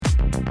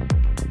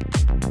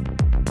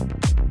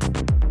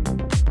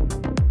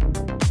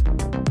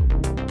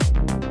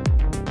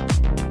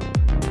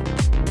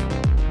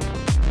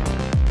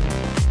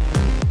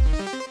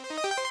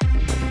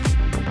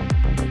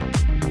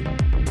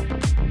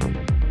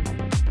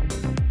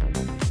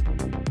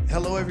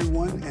Hello,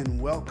 everyone,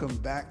 and welcome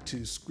back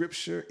to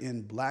Scripture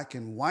in Black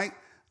and White.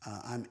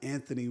 I'm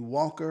Anthony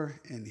Walker,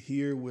 and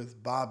here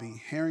with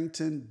Bobby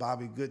Harrington.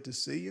 Bobby, good to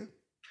see you.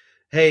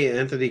 Hey,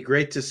 Anthony,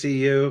 great to see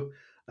you.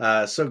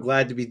 So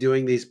glad to be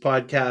doing these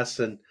podcasts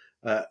and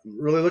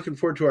really looking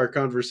forward to our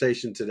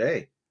conversation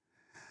today.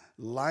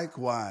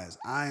 Likewise,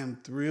 I am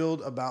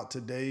thrilled about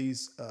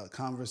today's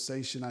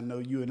conversation. I know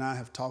you and I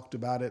have talked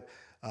about it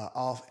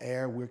off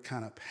air. We're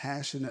kind of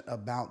passionate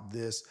about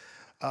this.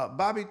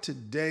 Bobby,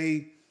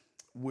 today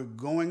we're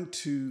going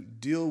to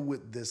deal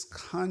with this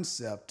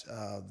concept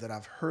that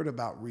I've heard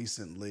about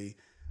recently,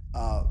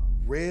 uh,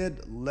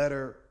 red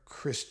letter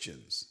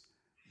Christians.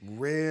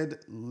 Red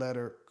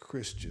letter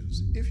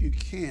Christians. If you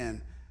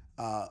can,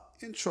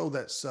 intro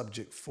that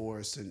subject for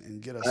us and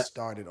get us I,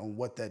 started on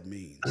what that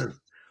means.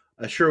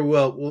 I sure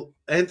will. Well,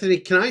 Anthony,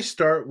 can I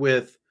start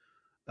with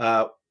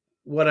uh,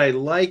 what I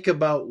like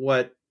about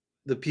what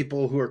the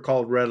people who are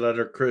called red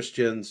letter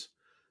Christians,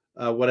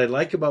 what I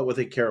like about what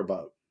they care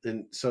about?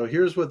 And so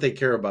here's what they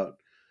care about.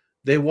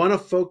 They want to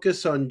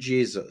focus on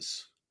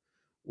Jesus,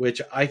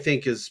 which I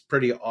think is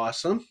pretty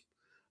awesome.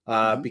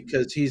 Mhm.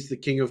 Because he's the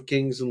King of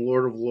Kings and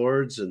Lord of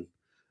Lords, and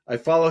I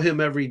follow him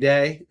every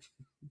day,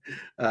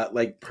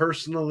 like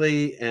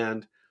personally,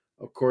 and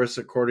of course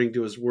according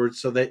to his word.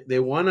 So they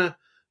want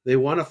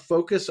to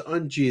focus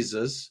on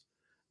Jesus,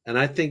 and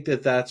I think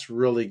that that's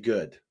really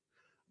good.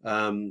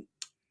 Um,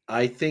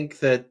 I think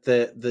that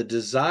the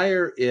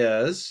desire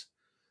is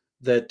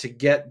that to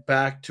get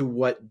back to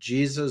what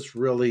Jesus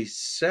really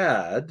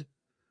said.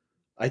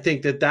 I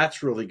think that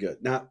that's really good.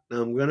 Now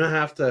I'm going to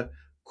have to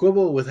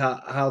quibble with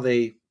how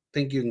they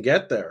think you can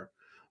get there,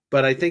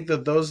 but I think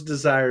that those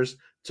desires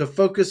to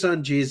focus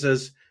on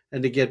Jesus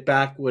and to get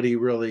back what he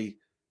really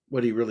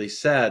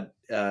said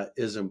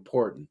is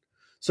important.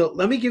 So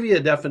let me give you a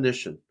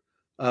definition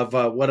of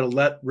what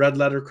a red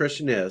letter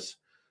Christian is.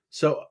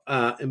 So,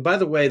 and by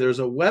the way, there's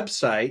a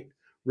website,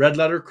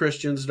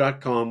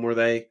 redletterchristians.com, where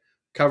they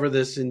cover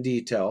this in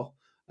detail.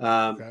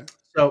 Um, Okay.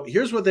 so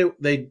here's what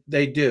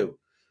they do.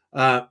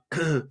 Uh,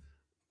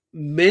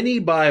 Many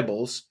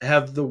Bibles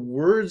have the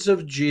words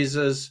of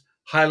Jesus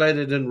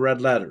highlighted in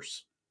red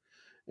letters.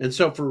 And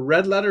so for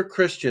red letter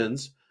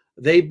Christians,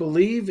 they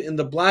believe in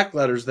the black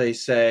letters, they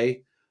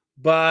say,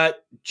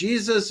 but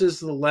Jesus is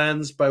the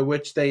lens by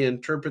which they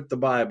interpret the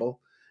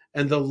Bible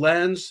and the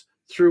lens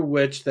through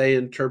which they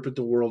interpret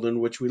the world in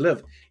which we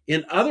live.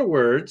 In other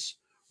words,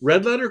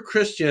 red letter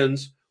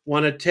Christians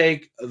want to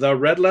take the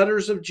red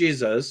letters of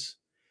Jesus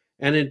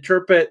and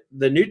interpret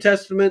the New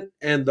Testament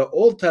and the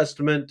Old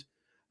Testament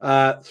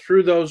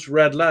through those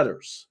red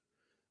letters.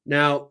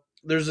 Now,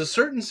 there's a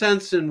certain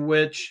sense in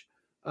which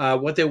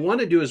what they want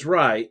to do is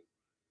right.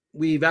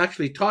 We've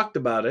actually talked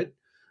about it,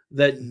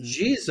 that Hmm.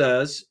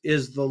 Jesus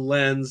is the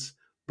lens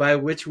by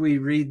which we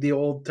read the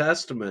Old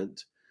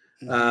Testament.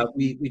 Hmm.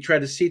 We try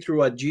to see through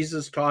what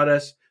Jesus taught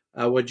us,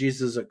 what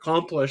Jesus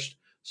accomplished,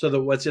 so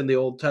that what's in the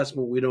Old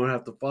Testament we don't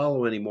have to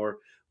follow anymore.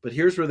 But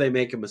here's where they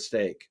make a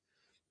mistake.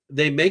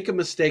 They make a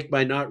mistake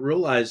by not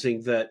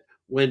realizing that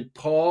when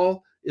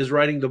Paul is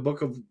writing the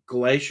book of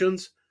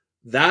Galatians,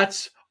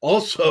 that's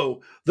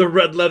also the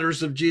red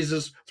letters of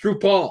Jesus through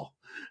Paul.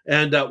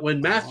 And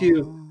when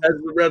Matthew Oh. has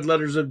the red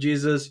letters of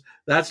Jesus,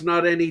 that's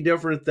not any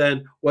different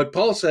than what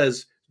Paul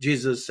says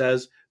Jesus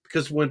says,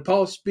 because when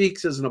Paul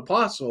speaks as an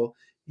apostle,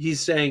 he's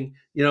saying,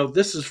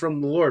 this is from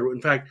the Lord.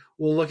 In fact,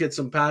 we'll look at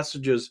some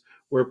passages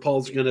where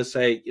Paul's going to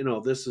say,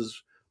 this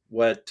is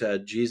what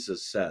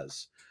Jesus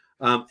says.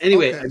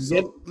 Anyway, Okay.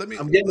 So let me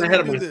I'm getting let me ahead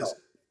of do this. myself.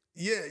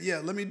 Yeah,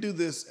 yeah. Let me do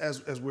this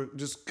as we're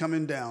just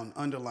coming down,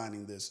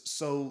 underlining this.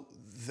 So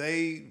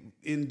they,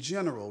 in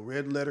general,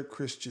 red letter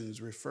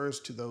Christians refers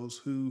to those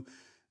who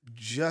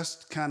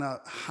just kind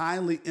of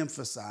highly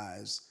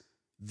emphasize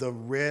the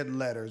red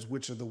letters,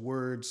 which are the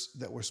words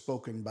that were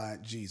spoken by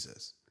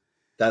Jesus.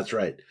 That's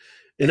right.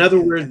 In And other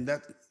and words, and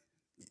that,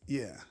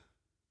 yeah.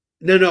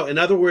 no. In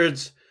other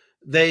words,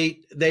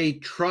 they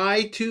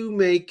try to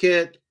make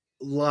it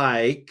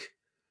like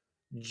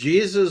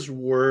Jesus'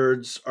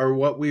 words are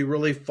what we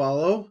really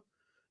follow.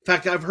 In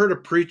fact, I've heard a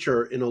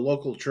preacher in a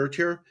local church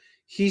here.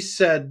 He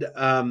said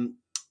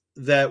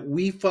that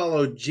we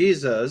follow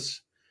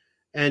Jesus,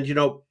 and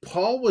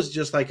Paul was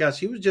just like us.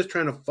 He was just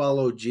trying to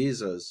follow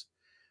Jesus.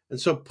 And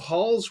so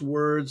Paul's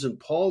words and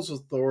Paul's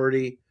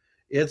authority,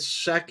 it's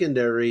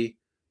secondary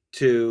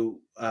to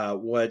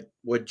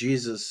what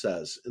Jesus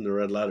says in the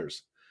red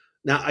letters.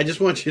 Now, I just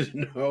want you to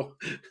know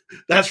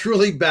that's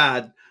really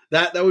bad.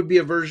 That would be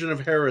a version of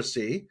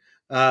heresy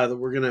that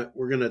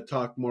we're gonna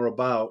talk more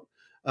about.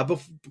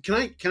 But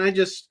can I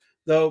just,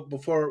 though,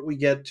 before we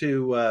get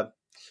to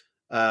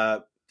uh,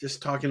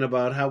 just talking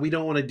about how we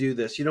don't want to do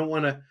this, you don't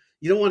want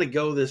to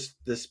go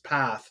this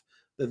path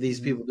that these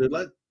Mhm. people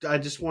do. I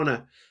just want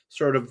to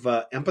sort of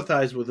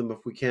empathize with them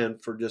if we can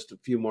for just a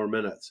few more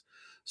minutes.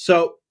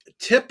 So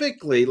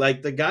typically,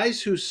 like the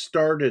guys who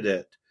started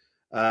it,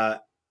 uh,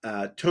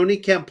 Tony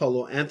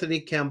Campolo, Anthony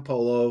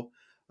Campolo,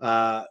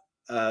 uh,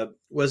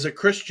 was a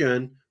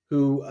Christian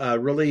who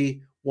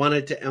really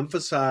wanted to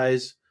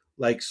emphasize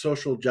like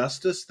social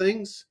justice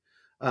things.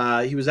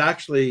 He was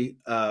actually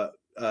a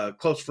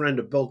close friend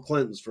of Bill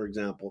Clinton's, for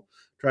example,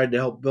 tried to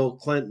help Bill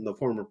Clinton, the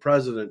former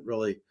president,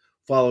 really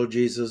follow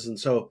Jesus. And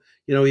so,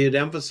 he had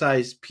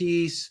emphasized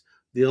peace,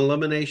 the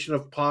elimination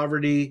of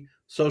poverty,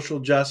 social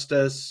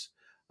justice.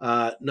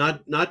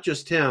 Not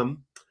just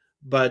him,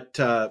 but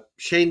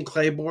Shane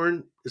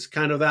Claiborne is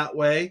kind of that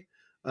way.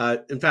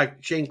 In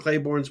fact, Shane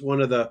Claiborne's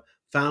one of the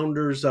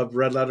founders of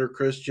Red Letter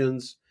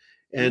Christians,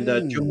 and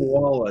Jim Mm.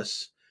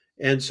 Wallace.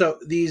 And so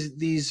these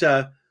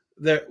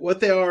what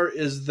they are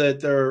is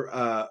that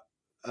they're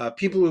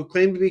people who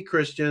claim to be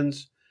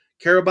Christians,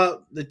 care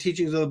about the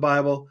teachings of the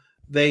Bible.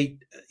 They,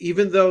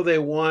 even though they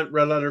want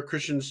Red Letter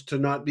Christians to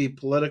not be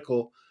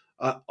political,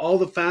 all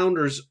the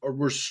founders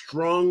were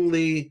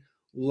strongly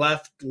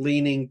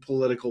left-leaning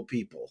political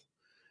people.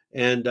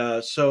 And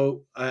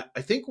so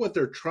I think what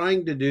they're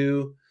trying to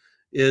do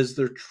is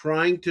they're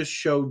trying to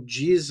show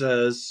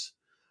Jesus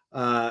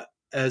uh,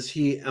 as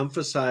he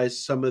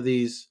emphasized some of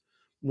these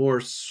more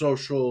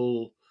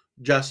social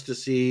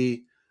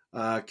justicey,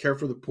 care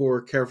for the poor,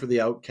 care for the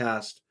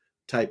outcast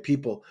type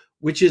people,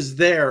 which is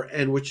there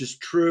and which is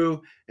true,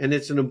 and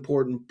it's an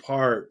important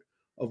part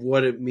of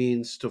what it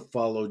means to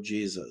follow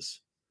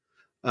Jesus.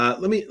 Let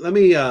me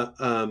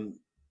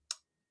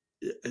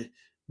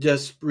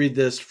just read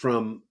this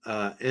from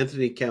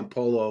Anthony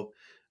Campolo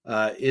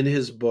in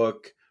his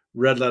book,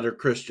 Red Letter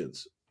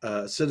Christians,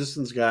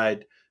 Citizen's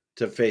Guide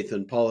to Faith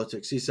and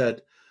Politics. He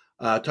said,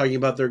 talking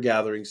about their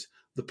gatherings,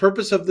 the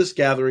purpose of this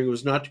gathering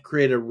was not to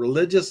create a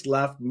religious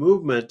left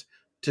movement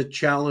to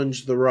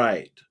challenge the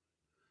right.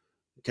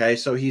 Okay,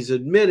 so he's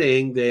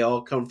admitting they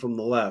all come from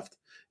the left.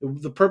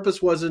 The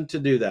purpose wasn't to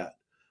do that,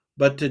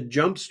 but to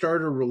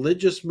jumpstart a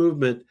religious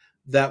movement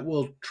that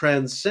will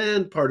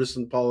transcend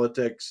partisan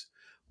politics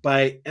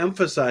by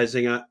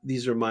emphasizing,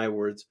 these are my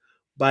words,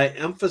 by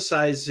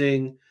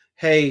emphasizing,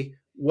 hey,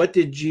 what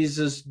did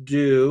Jesus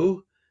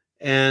do?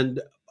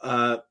 And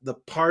the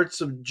parts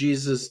of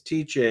Jesus'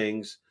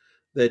 teachings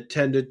that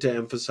tended to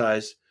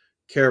emphasize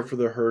care for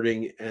the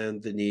hurting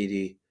and the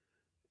needy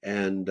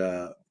and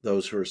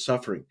those who are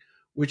suffering,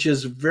 which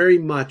is very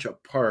much a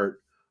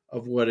part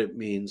of what it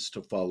means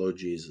to follow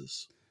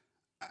Jesus.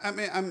 I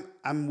mean,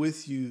 I'm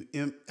with you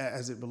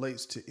as it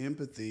relates to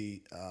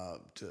empathy.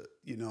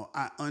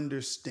 I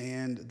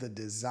understand the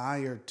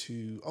desire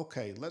to,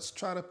 okay, let's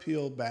try to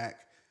peel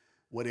back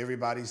what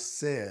everybody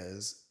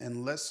says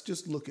and let's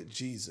just look at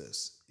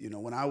Jesus.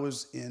 When I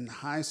was in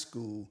high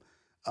school,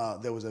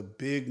 there was a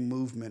big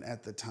movement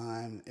at the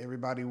time.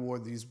 Everybody wore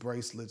these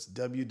bracelets,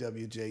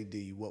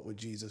 WWJD, what would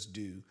Jesus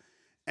do?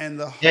 And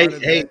the Hey, heart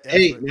of hey, that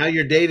hey! effort. Now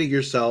you're dating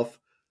yourself.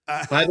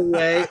 By the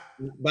way,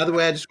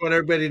 I just want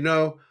everybody to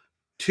know,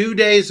 2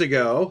 days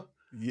ago,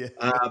 Yes.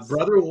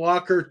 Brother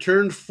Walker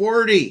turned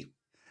 40.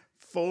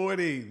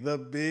 40, the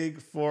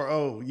big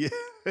 40.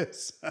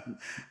 Yes.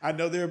 I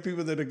know there are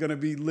people that are going to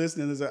be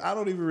listening and say, I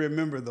don't even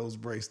remember those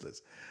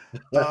bracelets.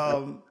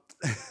 Um,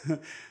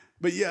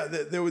 but yeah,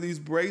 there were these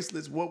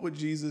bracelets. What would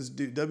Jesus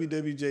do?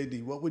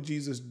 WWJD, what would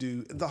Jesus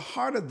do? The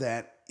heart of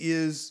that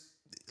is,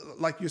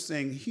 like you're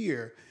saying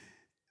here,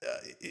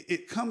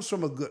 it comes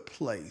from a good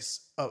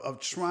place of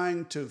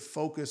trying to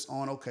focus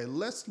on, okay,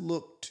 let's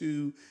look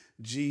to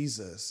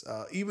Jesus.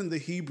 Even the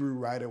Hebrew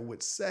writer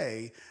would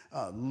say,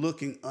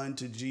 looking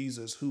unto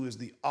Jesus, who is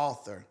the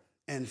author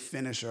and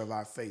finisher of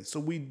our faith. So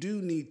we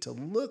do need to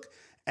look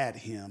at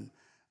him.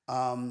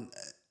 Um,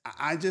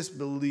 I just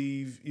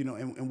believe,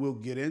 and we'll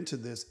get into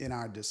this in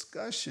our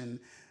discussion,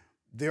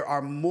 there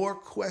are more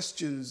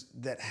questions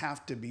that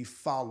have to be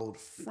followed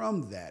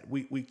from that.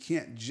 We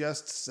can't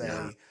just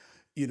Yeah. say,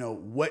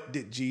 what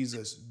did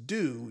Jesus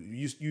do?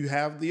 You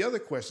have the other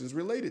questions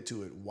related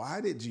to it.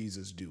 Why did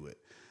Jesus do it?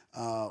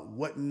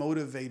 What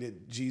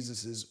motivated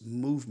Jesus's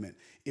movement?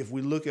 If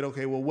we look at,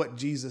 okay, well, what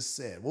Jesus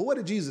said. Well, what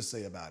did Jesus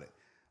say about it?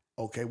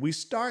 Okay, we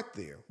start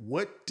there.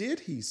 What did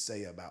he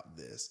say about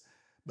this?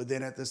 But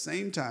then at the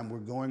same time, we're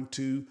going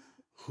to,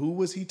 who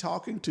was he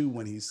talking to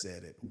when he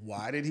said it?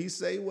 Why did he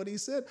say what he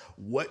said?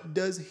 What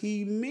does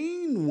he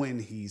mean when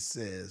he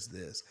says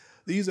this?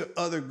 These are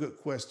other good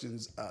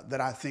questions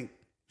that I think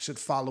should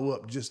follow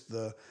up just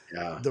the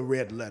Yeah. the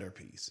red letter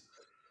piece.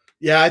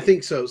 Yeah, I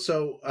think so.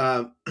 So,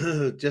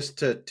 just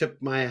to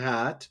tip my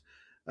hat,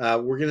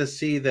 we're going to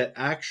see that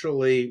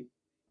actually,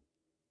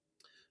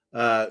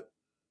 uh,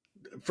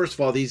 first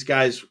of all, these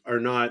guys are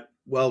not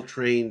well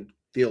trained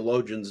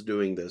theologians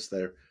doing this.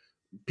 They're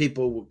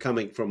people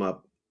coming from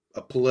a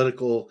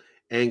political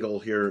angle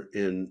here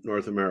in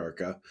North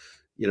America.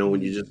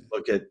 When you just Mm.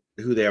 look at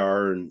who they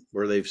are and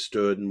where they've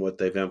stood and what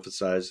they've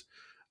emphasized,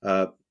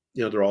 uh,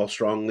 they're all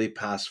strongly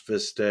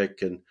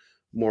pacifistic and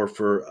more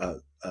for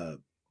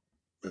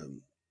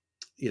um,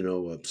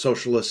 a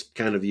socialist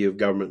kind of view of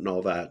government and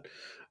all that.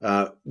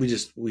 We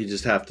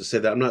just have to say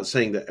that. I'm not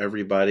saying that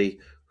everybody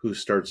who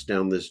starts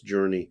down this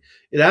journey.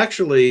 It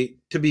actually,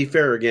 to be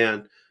fair,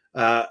 again,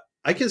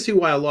 I can see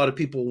why a lot of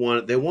people want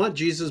it. They want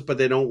Jesus, but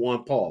they don't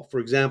want Paul. For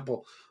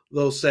example,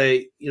 they'll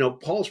say,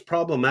 Paul's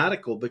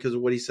problematical because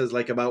of what he says,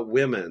 like about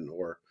women,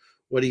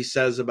 what he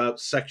says about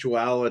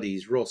sexuality.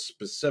 He's real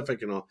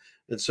specific and all.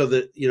 And so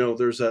that,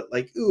 there's a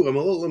like, ooh, I'm a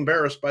little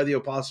embarrassed by the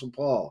Apostle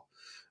Paul,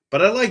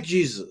 but I like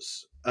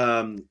Jesus.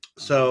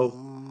 So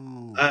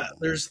Oh.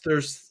 there's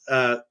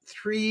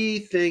three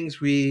things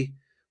we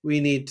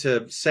need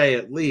to say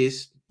at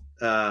least,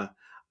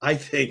 I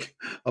think,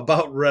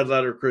 about red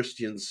letter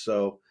Christians.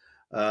 So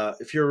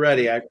if you're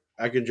ready, Okay.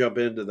 I can jump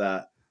into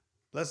that.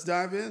 Let's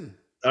dive in.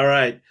 All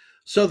right.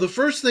 So the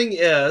first thing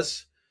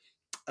is,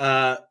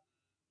 uh,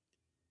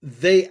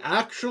 they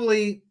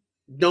actually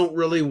don't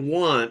really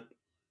want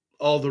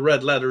all the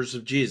red letters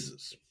of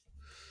Jesus.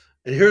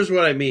 And here's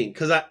what I mean,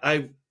 because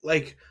I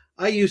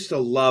used to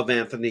love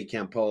Anthony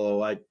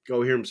Campolo. I'd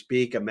go hear him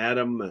speak. I met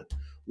him,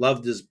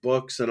 loved his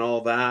books and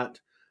all that,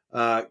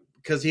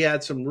 because he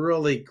had some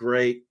really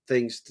great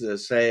things to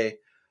say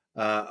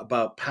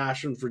about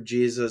passion for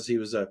Jesus. He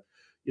was an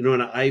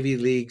Ivy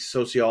League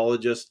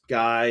sociologist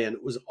guy, and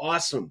it was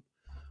awesome.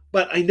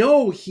 But I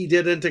know he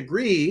didn't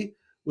agree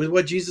with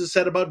what Jesus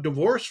said about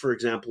divorce, for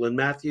example, in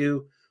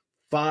Matthew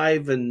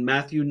 5 and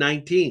Matthew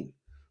 19.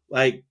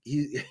 Like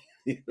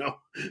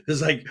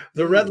it's like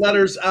the red Mm.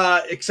 letters,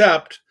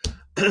 except,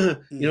 Hmm.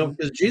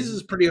 because Jesus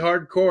is pretty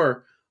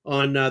hardcore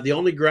on the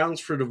only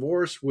grounds for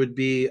divorce would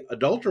be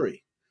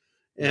adultery.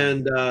 Right.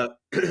 And,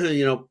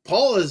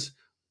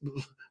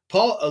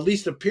 Paul at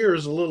least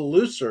appears a little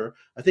looser.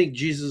 I think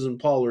Jesus and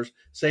Paul are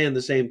saying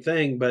the same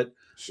thing, but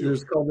there's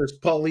Sure. called this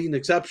Pauline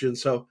exception.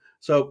 So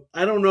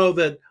I don't know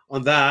that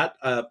on that.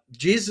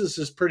 Jesus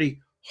is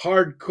pretty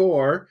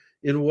hardcore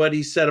in what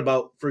he said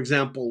about, for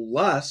example,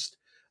 lust.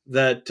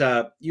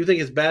 That you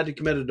think it's bad to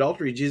commit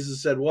adultery.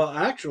 Jesus said, well,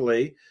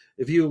 actually,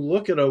 if you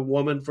look at a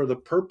woman for the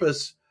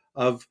purpose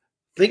of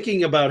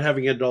thinking about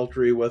having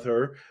adultery with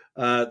her,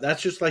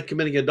 that's just like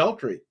committing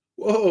adultery.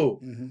 Whoa.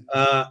 Hmm.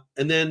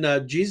 And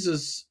then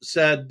Jesus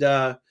said,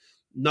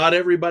 not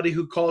everybody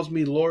who calls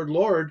me Lord,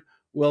 Lord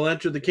will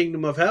enter the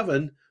kingdom of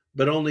heaven,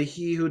 but only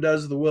he who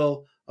does the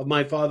will of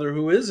my Father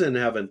who is in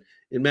heaven,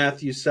 in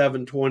Matthew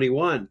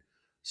 7:21.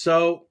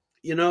 So,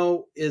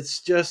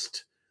 it's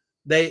just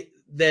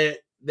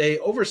they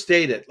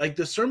overstate it. Like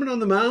the Sermon on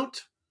the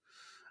Mount,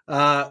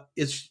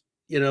 it's,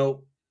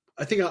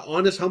 I think an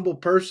honest, humble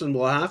person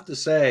will have to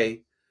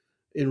say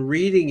in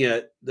reading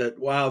it that,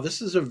 wow,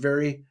 this is a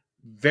very,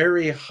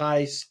 very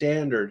high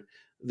standard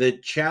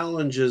that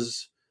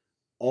challenges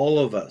all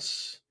of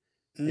us.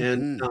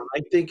 And Hmm.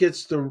 I think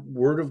it's the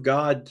word of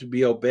God to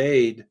be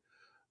obeyed,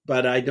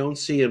 but I don't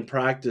see in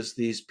practice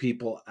these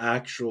people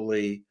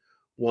actually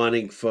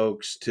wanting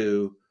folks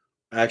to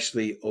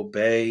actually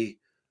obey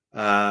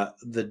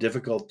the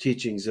difficult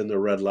teachings in the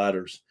red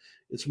letters.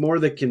 It's more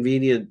the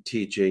convenient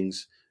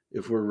teachings,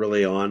 if we're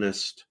really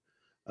honest,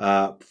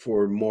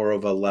 for more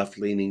of a left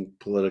leaning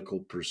political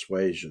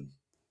persuasion.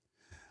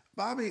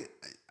 Bobby,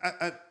 I,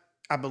 I,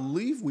 I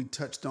believe we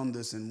touched on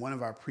this in one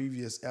of our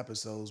previous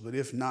episodes, but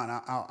if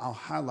not, I'll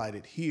highlight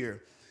it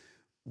here.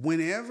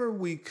 Whenever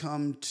we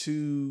come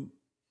to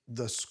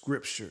the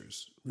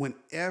scriptures,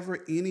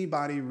 whenever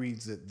anybody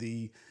reads it,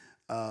 the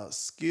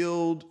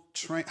skilled,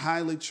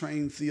 highly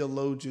trained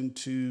theologian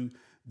to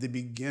the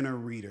beginner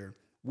reader,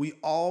 we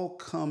all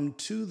come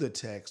to the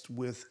text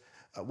with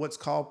what's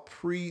called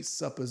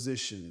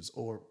presuppositions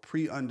or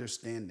pre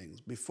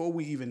understandings before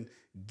we even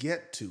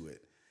get to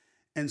it.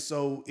 And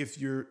so, if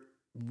you're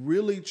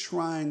really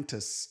trying to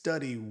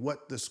study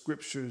what the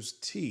scriptures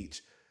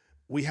teach,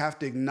 we have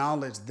to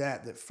acknowledge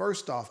that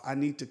first off, I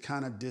need to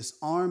kind of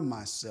disarm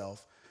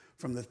myself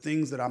from the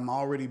things that I'm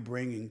already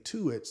bringing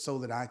to it so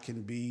that I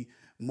can be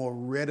more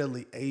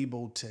readily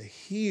able to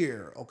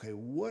hear, okay,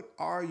 what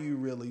are you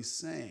really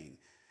saying?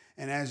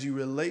 And as you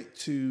relate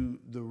to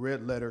the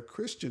red letter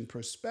Christian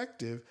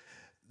perspective,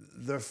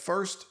 the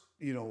first,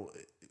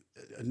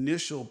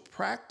 initial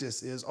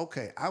practice is,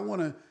 okay, I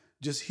want to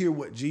just hear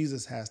what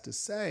Jesus has to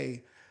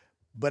say,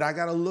 but I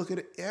got to look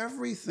at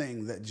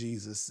everything that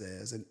Jesus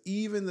says. And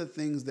even the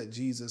things that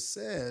Jesus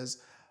says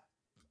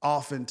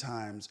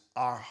oftentimes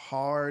are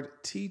hard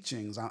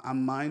teachings.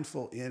 I'm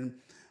mindful in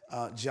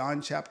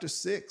John chapter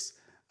 6,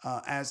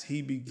 as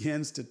he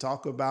begins to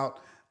talk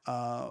about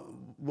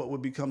what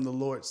would become the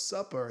Lord's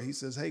Supper. He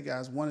says, hey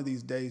guys, one of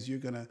these days you're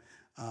going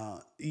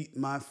to eat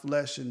my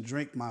flesh and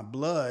drink my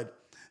blood.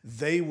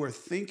 They were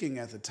thinking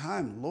at the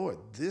time, Lord,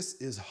 this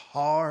is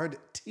hard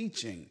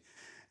teaching.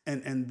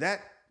 And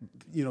that,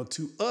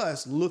 to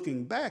us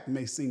looking back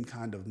may seem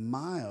kind of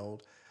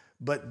mild,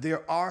 but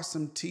there are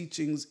some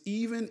teachings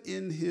even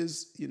in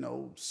his,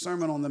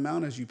 Sermon on the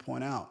Mount, as you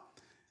point out,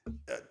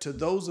 to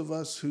those of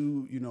us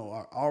who,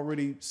 are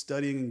already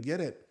studying and get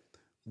it,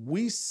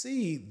 we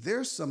see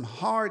there's some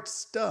hard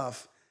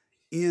stuff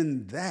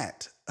in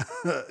that.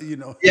 As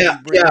Yeah,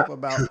 you bring yeah. up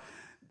about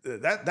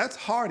that's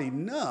hard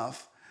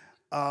enough.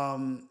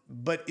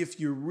 But if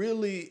you're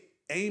really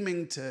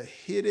aiming to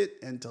hit it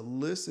and to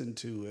listen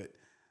to it,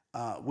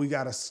 we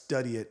got to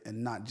study it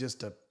and not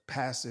just a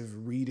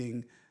passive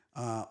reading,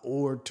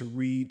 or to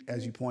read,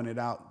 as you pointed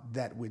out,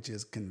 that which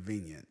is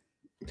convenient.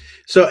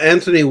 So,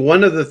 Anthony,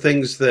 one of the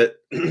things that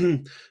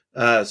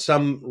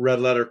some red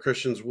letter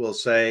Christians will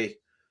say,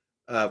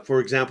 For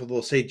example,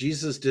 they'll say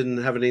Jesus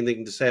didn't have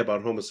anything to say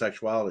about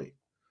homosexuality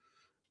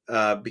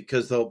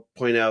because they'll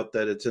point out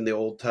that it's in the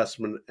Old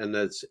Testament and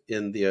it's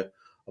in the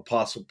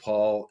Apostle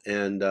Paul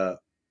and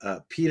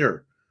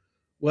Peter.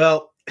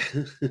 Well,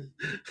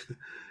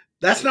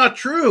 that's not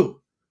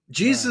true.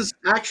 Jesus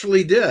Right.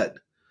 actually did,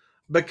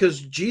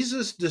 because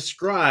Jesus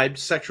described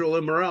sexual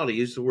immorality. He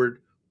used the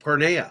word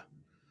porneia.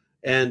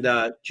 And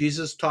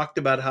Jesus talked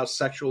about how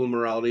sexual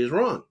immorality is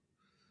wrong.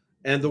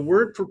 And the Mhm.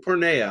 word for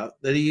porneia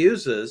that he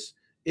uses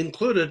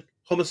included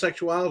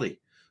homosexuality.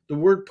 The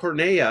word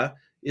porneia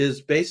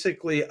is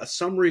basically a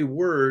summary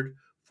word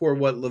for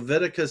what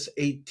Leviticus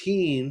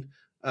 18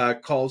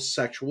 calls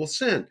sexual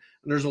sin.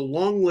 And there's a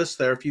long list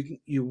there. If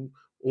you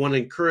want to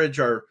encourage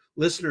our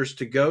listeners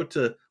to go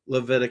to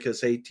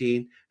Leviticus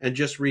 18 and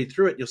just read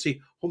through it, you'll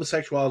see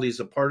homosexuality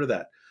is a part of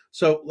that.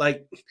 So,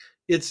 like,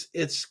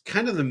 it's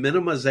kind of the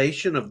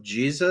minimization of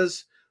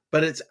Jesus,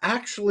 but it's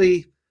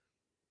actually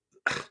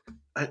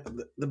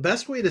the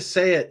best way to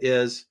say it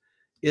is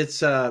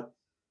it's a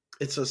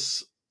it's a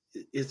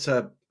it's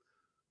a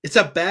it's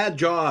a bad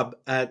job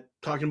at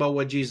talking about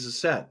what Jesus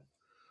said,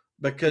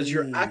 because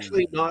you're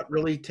actually Mm. not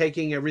really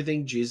taking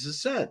everything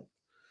Jesus said.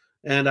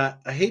 And I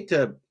hate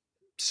to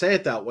say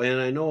it that way,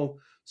 and I know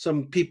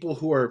some people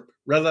who are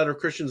red letter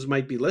Christians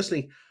might be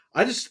listening.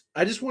 I just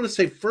want to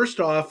say, first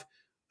off,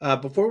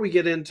 before we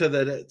get into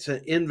that it's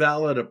an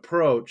invalid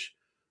approach,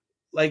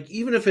 like,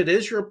 even if it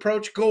is your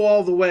approach, go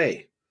all the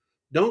way.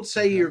 Don't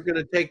say Okay. you're going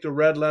to take the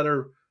red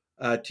letter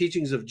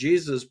teachings of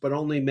Jesus, but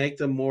only make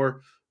them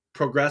more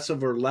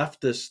progressive or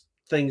leftist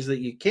things that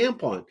you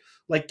camp on.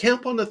 Like,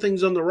 camp on the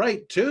things on the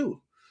right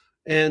too,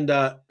 and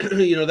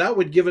that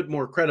would give it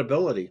more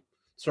credibility.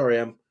 Sorry,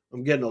 I'm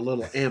getting a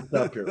little amped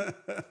up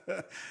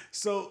here.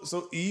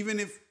 So even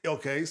if,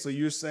 okay, so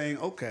you're saying,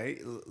 okay,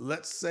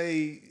 let's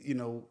say,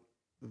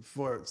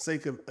 for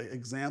sake of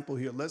example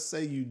here, let's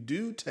say you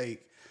do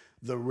take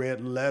the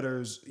red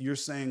letters, you're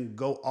saying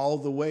go all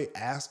the way,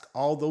 ask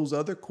all those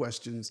other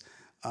questions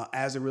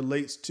as it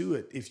relates to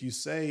it. If you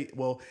say,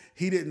 well,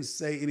 he didn't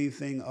say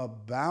anything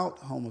about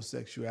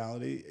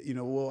homosexuality,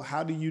 well,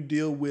 how do you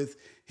deal with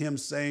him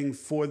saying,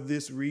 for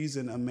this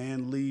reason, a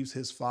man leaves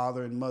his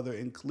father and mother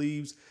and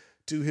cleaves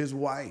to his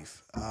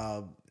wife?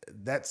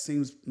 That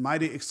seems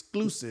mighty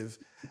exclusive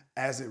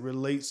as it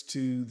relates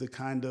to the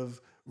kind of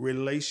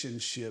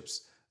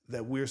relationships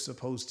that we're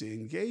supposed to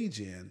engage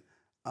in.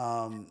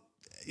 Um,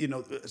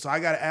 so I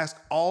got to ask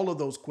all of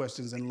those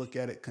questions and look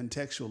at it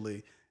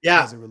contextually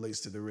Yeah, as it relates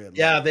to the red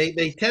yeah. letters.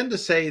 They tend to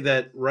say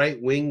that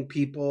right wing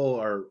people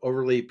are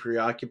overly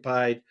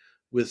preoccupied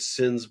with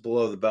sins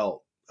below the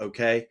belt.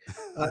 Okay,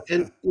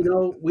 and we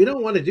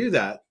don't want to do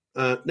that.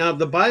 Now,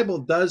 the Bible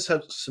does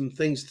have some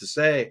things to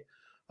say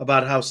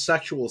about how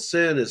sexual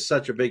sin is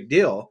such a big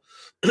deal,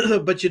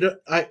 but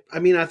I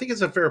mean, I think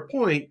it's a fair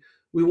point.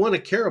 We want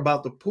to care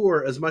about the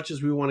poor as much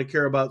as we want to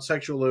care about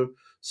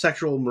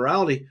sexual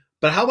morality.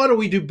 But how about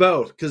we do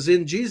both? Because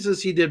in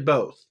Jesus, he did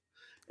both.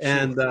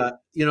 And Sure.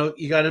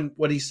 you got him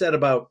what he said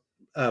about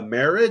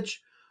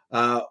marriage,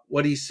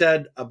 what he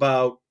said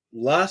about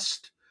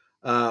lust,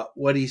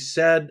 what he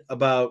said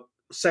about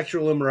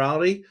sexual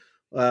immorality.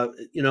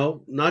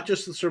 Not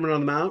just the Sermon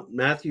on the Mount,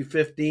 Matthew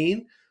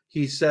 15.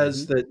 He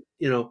says Hmm.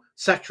 that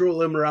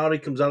sexual immorality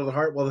comes out of the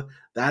heart. Well,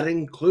 that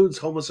includes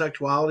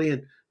homosexuality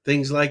and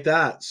things like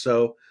that.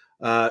 So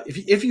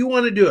if you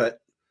want to do it,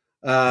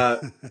 uh,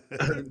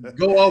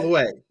 go all the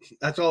way.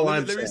 That's all let me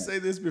I'm let me saying. say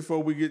this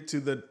before we get to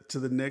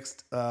the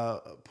next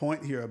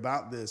point here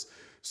about this.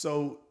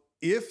 So,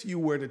 if you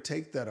were to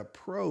take that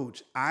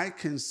approach, I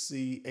can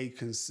see a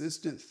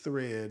consistent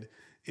thread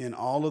in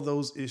all of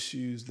those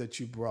issues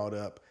that you brought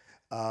up.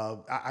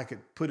 I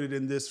could put it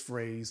in this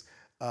phrase: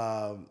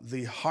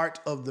 the heart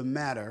of the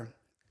matter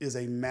is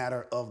a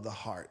matter of the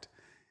heart.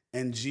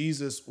 And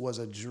Jesus was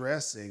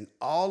addressing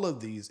all of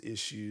these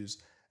issues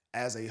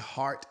as a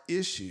heart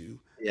issue.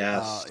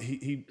 Yes.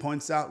 He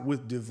points out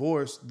with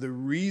divorce the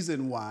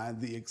reason why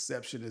the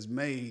exception is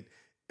made,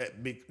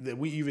 that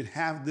we even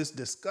have this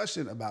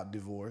discussion about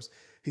divorce.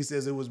 He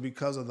says it was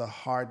because of the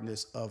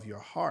hardness of your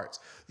hearts.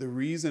 The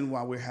reason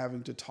why we're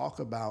having to talk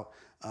about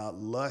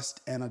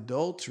lust and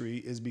adultery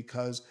is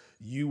because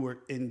you were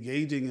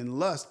engaging in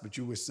lust, but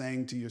you were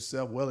saying to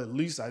yourself, well, at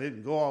least I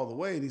didn't go all the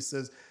way. And he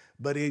says,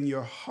 but in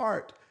your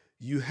heart,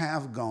 you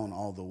have gone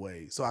all the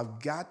way. So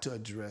I've got to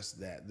address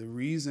that. The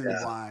reason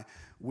Yeah. why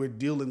we're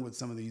dealing with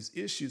some of these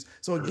issues.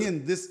 So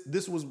again,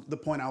 this was the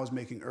point I was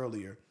making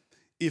earlier.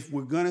 If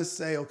we're gonna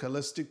say, okay,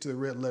 let's stick to the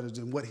red letters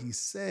and what he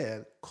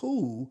said,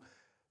 cool.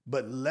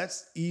 But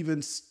let's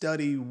even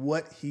study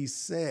what he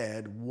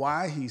said,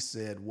 why he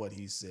said, what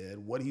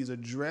he's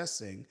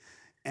addressing.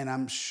 And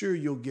I'm sure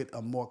you'll get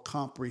a more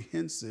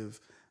comprehensive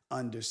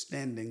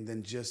understanding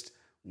than just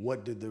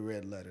what did the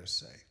red letters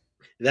say.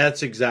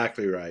 That's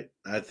exactly right.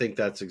 I think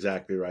that's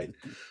exactly right.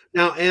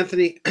 Now,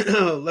 Anthony,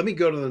 let me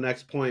go to the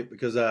next point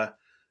because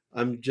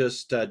I'm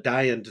just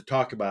dying to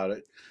talk about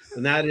it.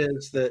 And that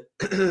is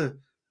that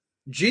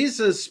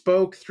Jesus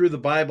spoke through the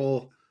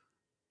Bible.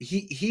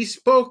 He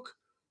spoke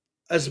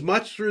as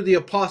much through the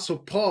Apostle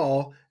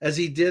Paul as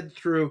he did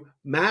through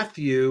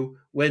Matthew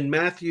when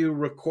Matthew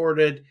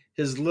recorded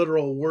his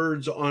literal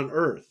words on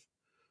earth.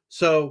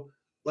 So,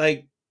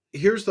 like,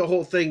 here's the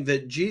whole thing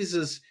that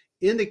Jesus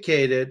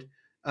indicated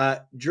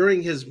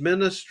during his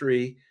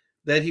ministry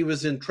that he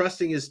was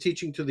entrusting his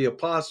teaching to the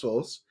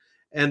apostles,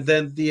 and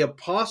then the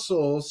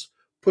apostles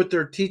put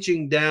their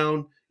teaching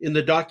down in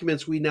the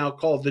documents we now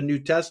call the New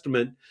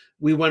Testament.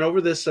 We went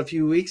over this a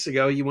few weeks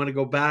ago. You want to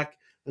go back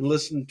and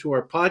listen to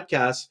our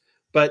podcast,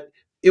 but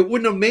it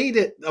wouldn't have made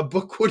it, a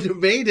book wouldn't have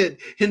made it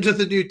into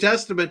the New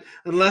Testament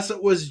unless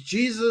it was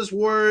Jesus'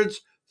 words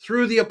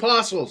through the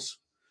apostles.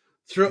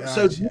 So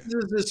Gotcha.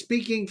 Jesus is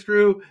speaking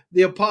through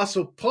the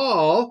Apostle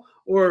Paul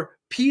or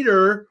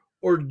Peter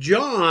or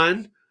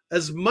John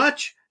as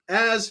much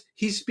as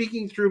he's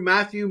speaking through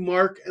Matthew,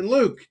 Mark, and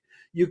Luke.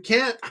 You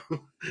can't,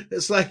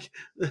 it's like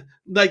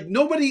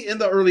nobody in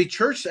the early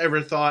church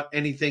ever thought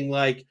anything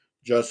like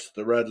just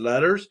the red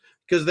letters,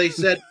 because they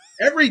said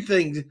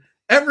everything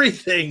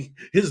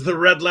is the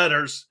red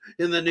letters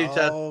in the New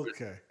Testament.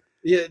 Okay.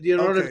 Yeah, you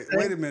know what I'm Okay. saying?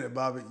 Wait a minute,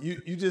 Bobby.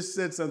 You just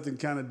said something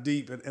kind of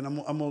deep, and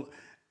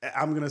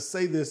I'm gonna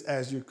say this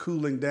as you're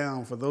cooling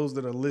down. For those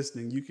that are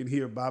listening, you can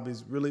hear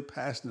Bobby's really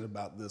passionate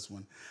about this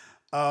one.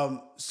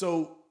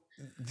 So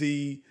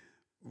the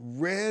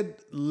red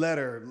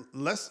letter,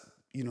 let's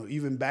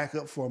even back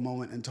up for a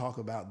moment and talk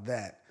about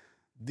that.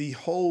 The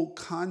whole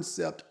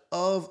concept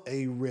of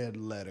a red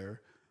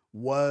letter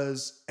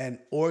was an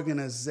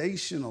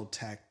organizational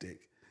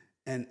tactic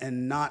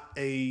and not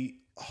a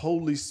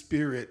Holy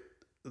Spirit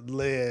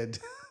led,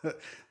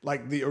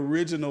 like the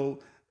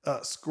original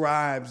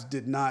scribes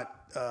did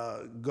not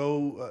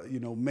go,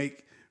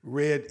 make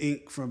red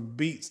ink from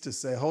beets to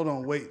say, hold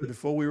on, wait,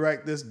 before we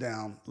write this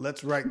down,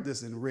 let's write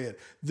this in red.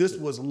 This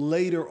was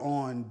later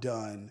on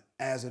done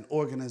as an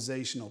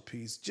organizational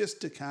piece just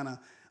to kind of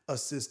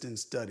assist in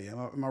study.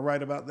 Am I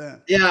right about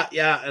that?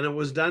 Yeah, and it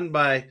was done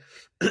by,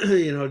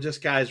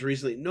 just guys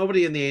recently.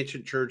 Nobody in the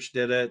ancient church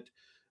did it.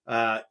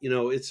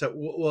 It's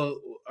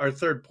our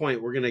third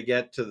point. We're going to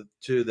get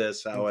to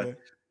this. How Okay.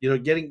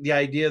 getting the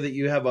idea that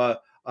you have a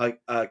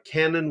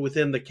canon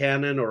within the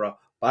canon or a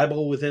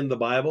Bible within the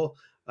Bible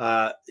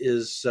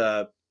is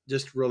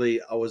just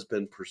really always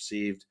been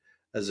perceived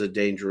as a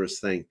dangerous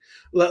thing.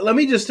 Let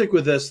me just stick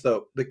with this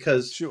though,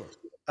 because Sure.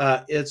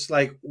 it's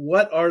like,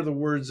 what are the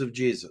words of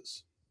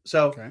Jesus?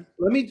 So Okay.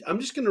 I'm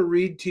just going to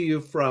read to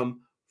you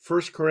from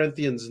 1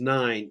 Corinthians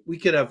 9. We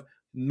could have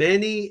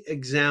many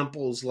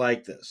examples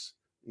like this.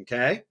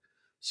 Okay.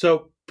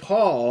 So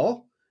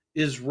Paul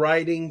is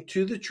writing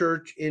to the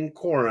church in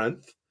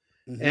Corinth,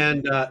 Mm-hmm.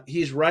 and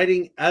he's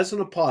writing as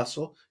an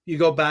apostle. You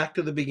go back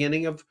to the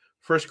beginning of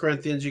 1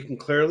 Corinthians, you can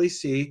clearly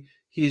see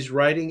he's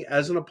writing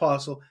as an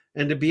apostle.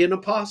 And to be an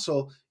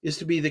apostle is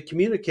to be the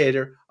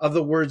communicator of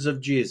the words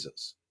of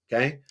Jesus.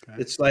 Okay.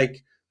 Okay. It's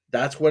like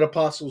that's what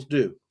apostles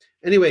do.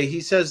 Anyway, he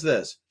says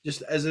this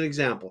just as an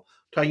example,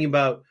 talking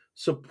about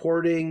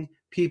supporting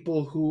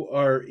people who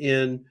are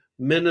in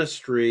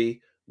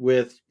ministry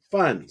with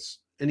funds.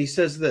 And he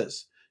says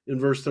this in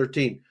verse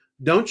 13.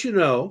 Don't you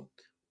know,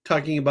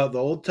 talking about the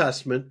Old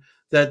Testament,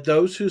 that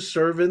those who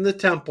serve in the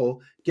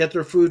temple get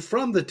their food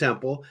from the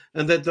temple,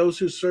 and that those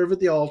who serve at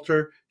the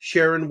altar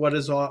share in what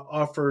is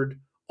offered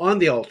on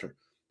the altar?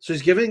 So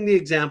he's giving the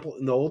example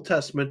in the Old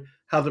Testament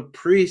how the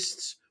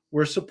priests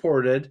were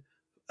supported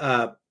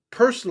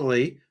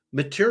personally,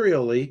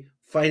 materially,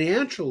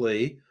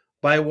 financially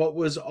by what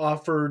was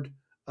offered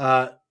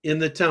in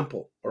the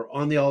temple or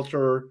on the altar,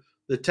 or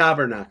the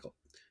tabernacle.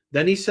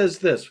 Then he says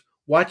this.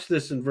 Watch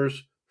this in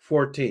verse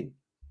 14.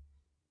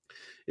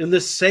 In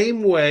the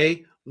same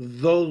way,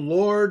 the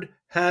Lord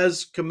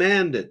has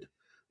commanded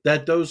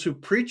that those who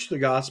preach the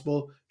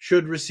gospel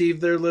should receive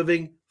their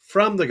living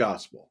from the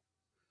gospel.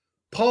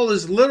 Paul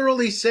is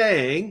literally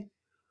saying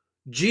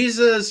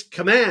Jesus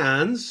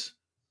commands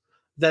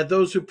that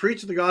those who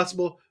preach the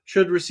gospel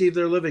should receive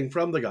their living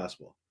from the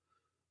gospel.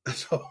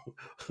 So,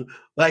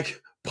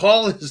 like,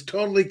 Paul is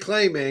totally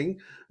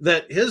claiming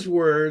that his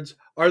words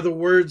are the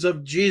words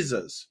of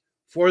Jesus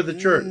for the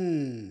church.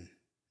 Mm.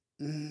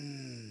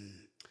 Mm.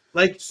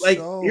 Like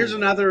here's So,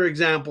 another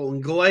example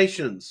in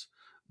Galatians.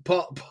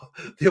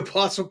 The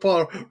Apostle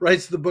Paul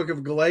writes the book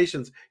of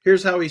Galatians.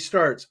 Here's how he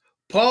starts: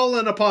 Paul,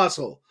 an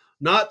apostle,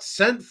 not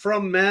sent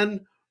from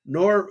men,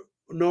 nor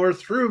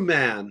through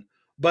man,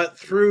 but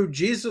through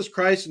Jesus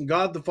Christ and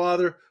God the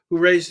Father, who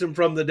raised him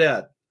from the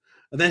dead.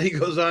 And then he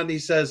goes on. He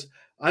says,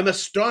 "I'm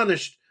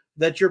astonished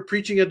that you're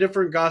preaching a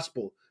different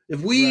gospel.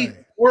 If we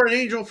right. or an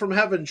angel from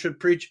heaven should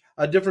preach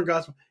a different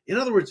gospel." In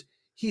other words,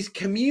 he's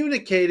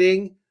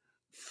communicating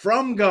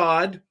from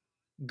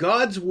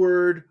God's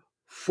word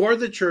for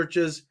the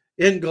churches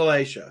in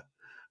Galatia.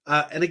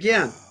 And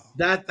again, Wow.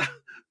 that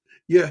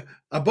yeah,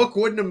 a book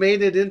wouldn't have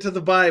made it into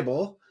the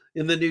Bible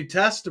in the New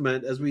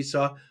Testament, as we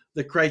saw.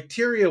 The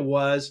criteria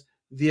was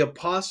the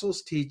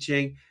apostles'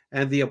 teaching,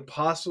 and the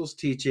apostles'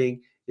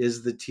 teaching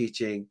is the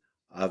teaching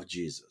of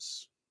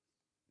Jesus.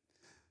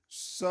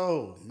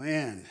 So,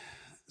 man,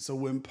 so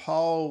when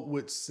Paul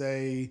would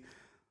say,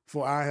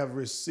 For I have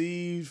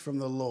received from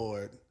the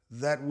Lord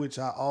that which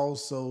I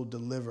also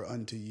deliver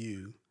unto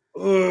you. I,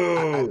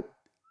 Oh,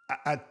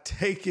 I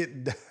take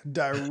it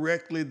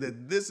directly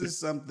that this is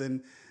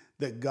something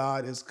that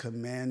God is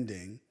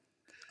commanding.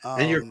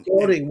 and you're And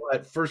quoting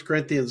what, 1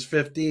 Corinthians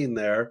 15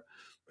 there,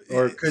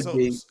 or it could so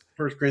be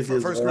First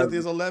Corinthians First 11.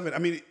 Corinthians 11. I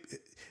mean,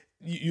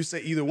 you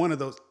say either one of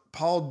those.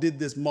 Paul did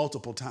this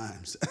multiple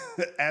times,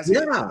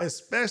 Yeah,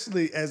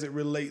 especially as it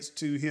relates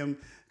to him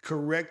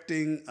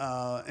correcting,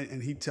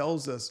 and he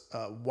tells us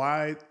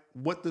why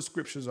what the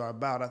scriptures are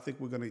about. I think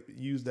we're going to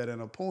use that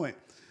in a point,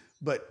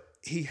 but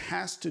he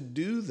has to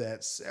do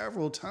that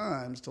several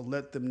times to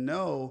let them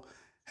know,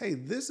 hey,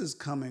 this is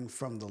coming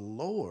from the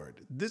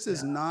Lord. This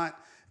is not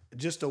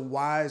just a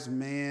wise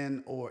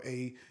man or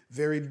a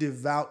very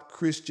devout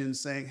Christian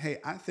saying, hey,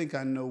 I think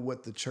I know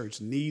what the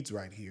church needs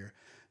right here.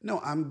 No,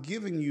 I'm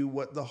giving you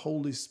what the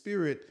Holy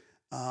Spirit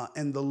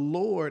and the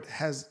Lord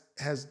has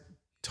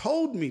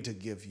told me to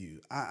give you.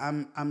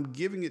 I'm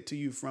giving it to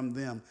you from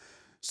them.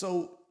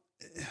 So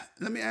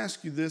let me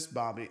ask you this,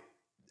 Bobby.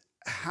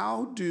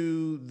 How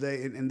do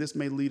they, and this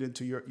may lead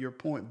into your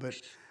point, but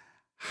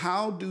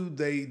how do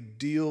they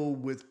deal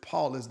with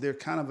Paul? Is there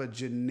kind of a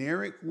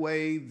generic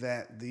way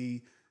that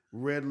the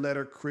red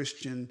letter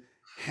Christian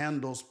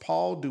handles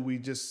Paul? Do we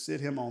just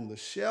sit him on the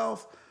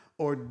shelf?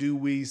 Or do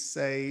we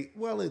say,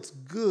 well, it's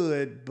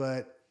good,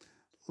 but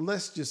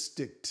let's just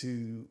stick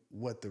to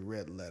what the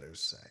red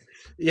letters say?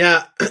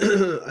 yeah.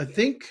 I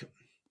think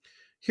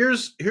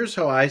here's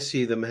how I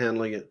see them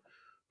handling it.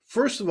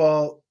 First of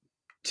all,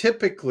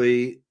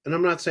 typically, and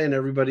I'm not saying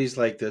everybody's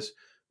like this,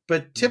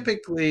 but Mhm.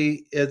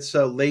 typically it's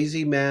a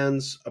lazy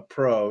man's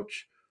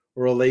approach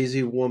or a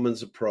lazy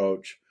woman's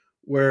approach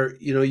where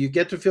you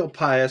get to feel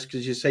pious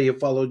because you say you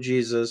follow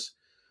Jesus.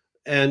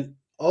 And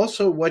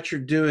also what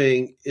you're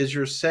doing is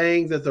you're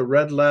saying that the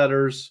red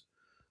letters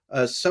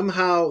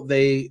somehow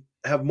they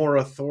have more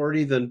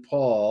authority than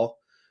Paul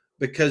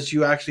because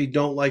you actually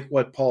don't like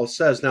what Paul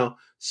says. Now,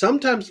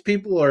 sometimes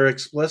people are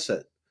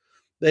explicit.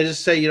 They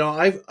just say,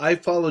 I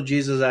follow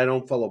Jesus, I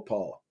don't follow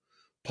Paul.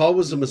 Paul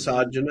was a Mm.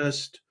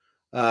 misogynist.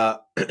 Uh,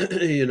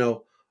 you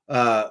know,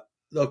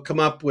 they'll come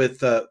up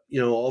with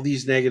all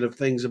these negative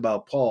things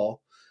about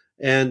Paul,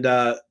 and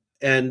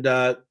in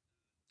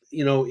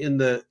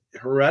the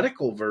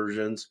heretical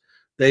versions,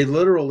 they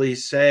literally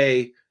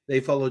say they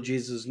follow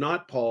Jesus,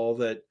 not Paul.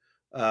 That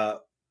uh,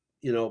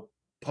 you know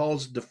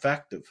Paul's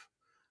defective,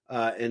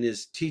 and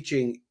his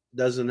teaching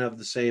doesn't have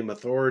the same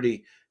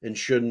authority and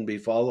shouldn't be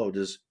followed.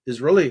 Is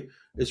really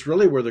It's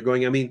really where they're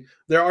going. I mean,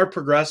 there are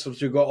progressives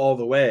who go all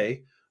the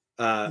way,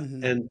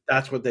 Hmm. and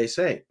that's what they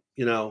say.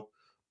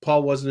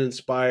 Paul wasn't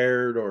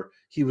inspired, or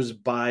he was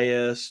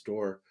biased,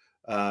 or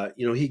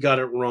he got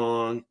it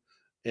wrong,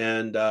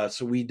 and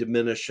so we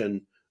diminish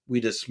and we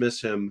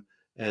dismiss him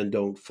and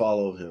don't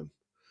follow him.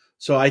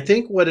 So I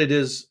think what it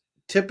is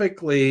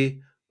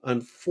typically,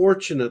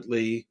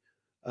 unfortunately,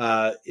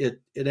 it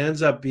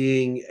ends up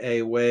being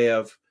a way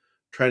of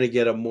trying to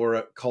get a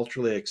more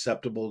culturally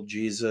acceptable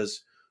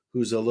Jesus,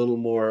 who's a little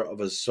more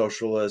of a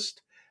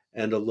socialist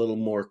and a little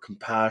more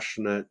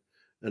compassionate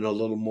and a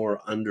little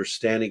more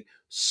understanding.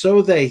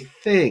 So they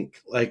think,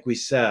 like we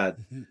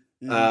said, Hmm.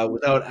 Hmm.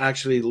 without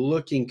actually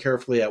looking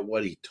carefully at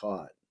what he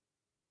taught.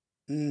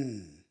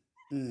 Mm.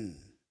 Mm.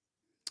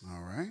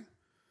 All right.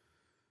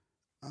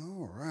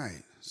 All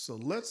right. So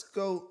let's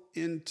go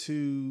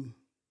into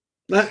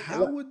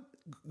how would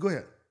go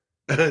ahead.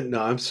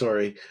 No, I'm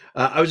sorry.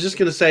 I was just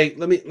going to say,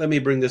 let me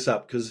bring this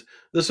up because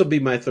this will be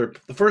my third.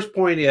 The first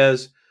point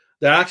is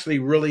they're actually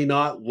really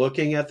not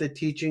looking at the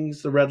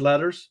teachings, the red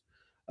letters.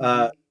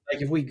 Uh, Hmm.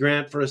 like if we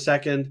grant for a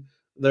second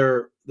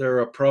their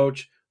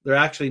approach, they're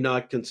actually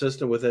not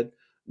consistent with it.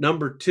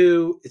 Number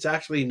two, it's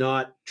actually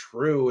not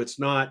true. It's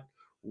not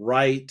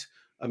right.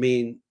 I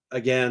mean,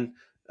 again,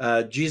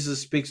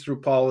 Jesus speaks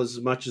through Paul as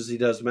much as he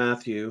does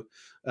Matthew.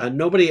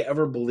 Nobody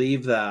ever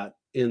believed that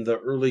in the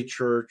early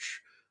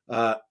church.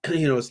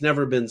 It's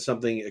never been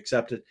something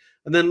accepted.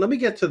 And then let me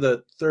get to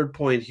the third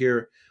point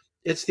here.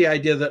 It's the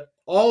idea that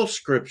all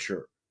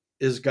scripture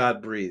is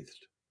God breathed.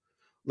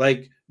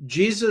 Like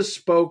Jesus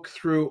spoke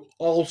through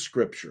all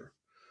scripture,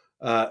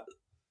 uh,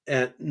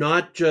 and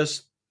not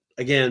just,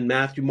 again,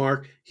 Matthew,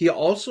 Mark. He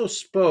also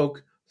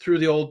spoke through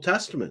the Old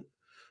Testament.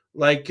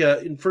 Like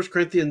in 1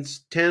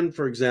 Corinthians 10,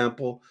 for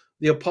example,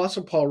 the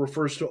Apostle Paul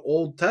refers to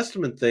Old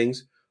Testament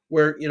things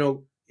where,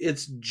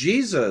 it's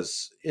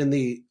Jesus in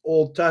the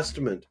Old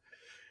Testament.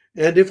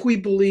 And if we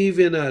believe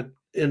in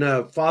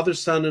a Father,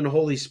 Son, and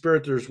Holy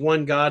Spirit, there's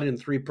one God in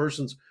three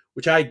persons,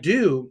 which I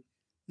do.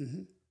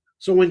 Hmm.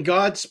 So when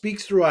God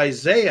speaks through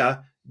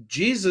Isaiah,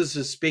 Jesus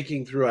is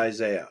speaking through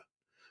Isaiah.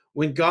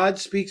 When God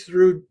speaks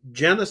through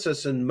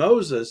Genesis and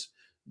Moses,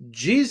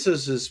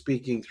 Jesus is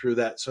speaking through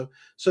that. So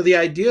the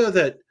idea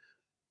that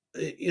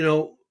you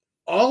know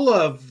all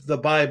of the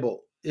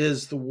Bible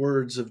is the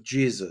words of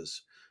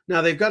Jesus.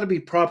 Now they've got to be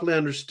properly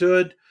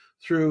understood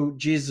through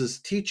Jesus'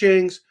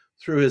 teachings,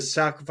 through his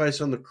sacrifice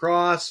on the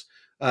cross,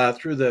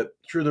 through the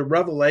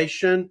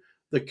revelation,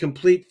 the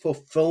complete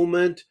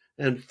fulfillment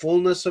and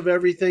fullness of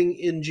everything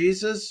in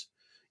Jesus?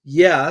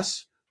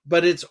 Yes,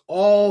 but it's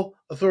all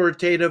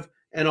authoritative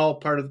and all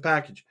part of the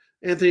package.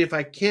 Anthony, if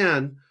I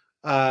can,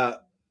 uh,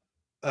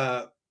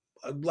 uh,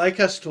 I'd like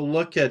us to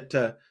look at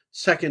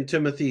 2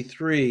 Timothy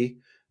 3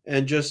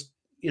 and just,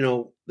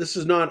 this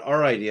is not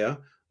our idea.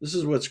 This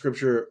is what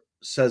Scripture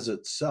says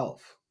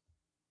itself.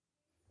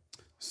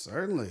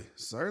 Certainly,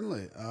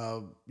 certainly.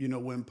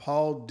 When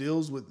Paul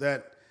deals with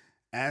that,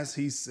 as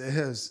he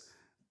says,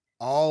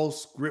 all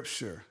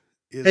scripture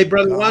is Hey,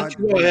 brother, why don't God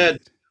you go ahead?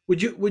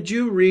 breathed. Would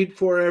you read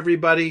for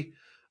everybody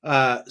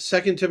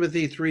 2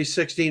 Timothy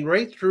 3:16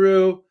 right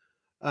through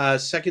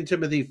 2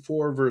 Timothy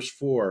 4 verse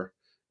 4?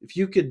 If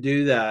you could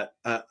do that,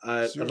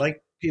 I'd Sure,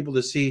 like people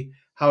to see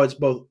how it's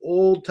both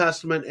Old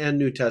Testament and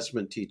New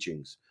Testament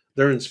teachings.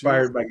 They're sure.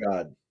 inspired by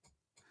God.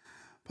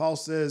 Paul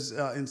says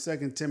in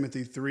 2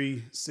 Timothy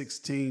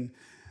 3:16,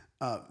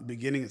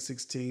 beginning at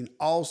 16,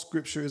 all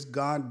scripture is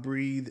God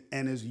breathed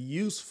and is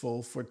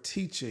useful for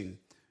teaching,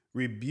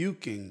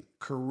 rebuking,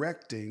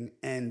 correcting,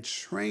 and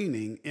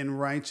training in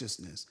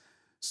righteousness,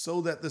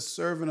 so that the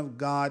servant of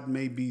God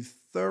may be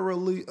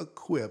thoroughly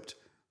equipped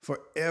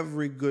for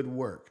every good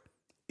work,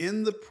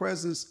 in the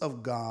presence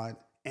of God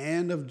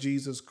and of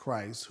Jesus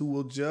Christ, who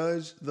will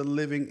judge the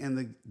living and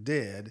the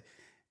dead.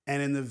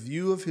 And in the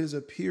view of his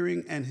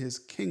appearing and his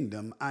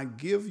kingdom, I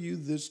give you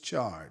this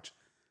charge: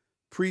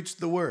 preach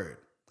the word.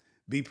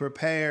 Be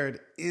prepared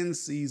in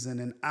season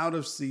and out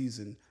of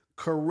season.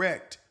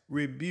 Correct,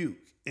 rebuke,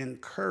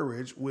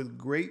 encourage with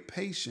great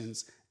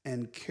patience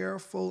and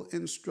careful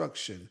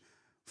instruction.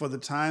 For the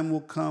time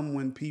will come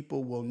when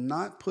people will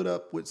not put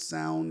up with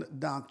sound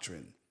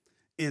doctrine.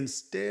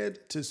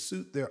 Instead, to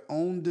suit their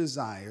own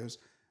desires,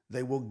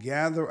 they will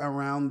gather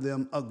around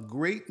them a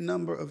great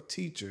number of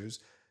teachers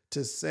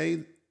to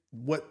say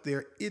what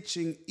their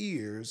itching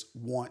ears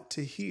want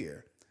to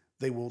hear.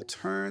 They will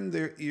turn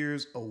their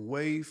ears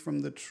away from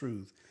the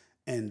truth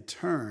and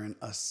turn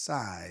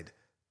aside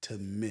to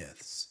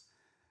myths.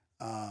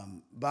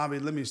 Bobby,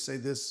 let me say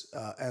this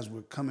as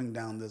we're coming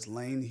down this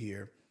lane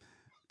here.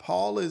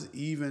 Paul is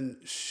even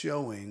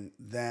showing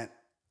that,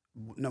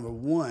 number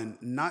one,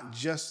 not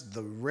just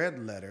the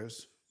red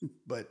letters,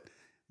 but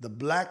the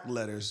black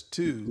letters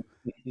too,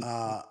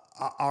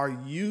 are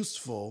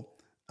useful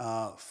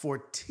for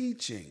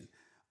teaching,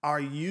 are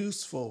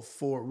useful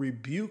for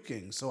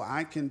rebuking. So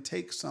I can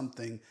take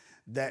something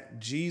that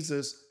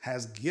Jesus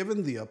has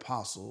given the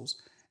apostles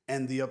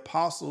and the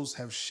apostles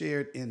have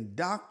shared in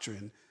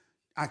doctrine.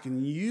 I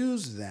can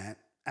use that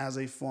as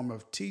a form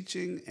of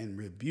teaching and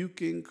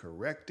rebuking,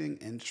 correcting,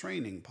 and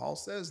training. Paul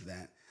says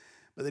that.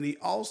 But then he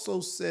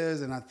also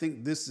says, and I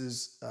think this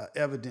is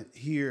evident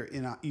here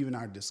in even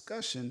our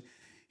discussion,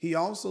 he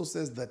also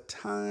says the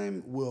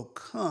time will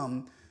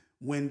come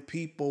when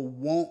people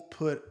won't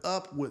put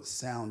up with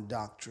sound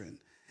doctrine.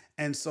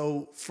 And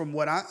so, from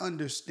what I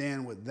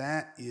understand with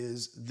that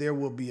is, there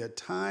will be a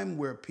time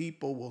where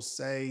people will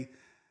say,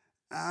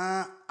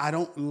 I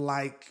don't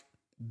like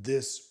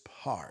this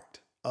part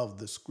of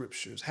the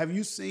scriptures. Have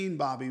you seen,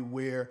 Bobby,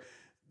 where,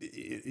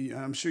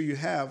 I'm sure you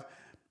have,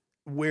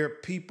 where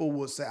people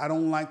will say, I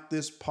don't like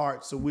this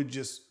part, so we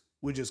just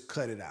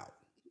cut it out.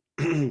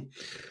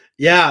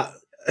 Yeah.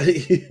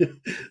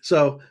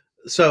 so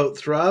so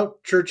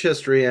throughout church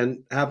history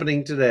and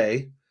happening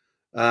today,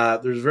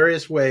 there's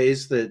various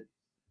ways that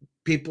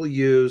people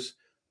use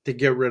to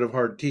get rid of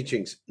hard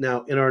teachings.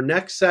 Now, in our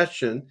next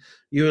session,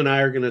 you and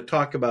I are going to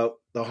talk about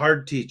the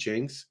hard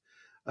teachings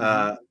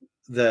Mm-hmm. uh,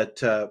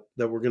 that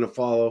we're going to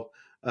follow.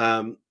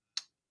 Um,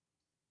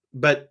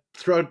 but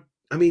throughout,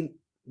 I mean,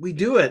 we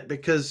do it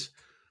because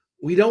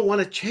we don't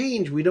want to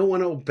change. We don't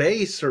want to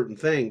obey certain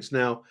things.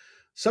 Now,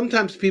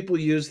 sometimes people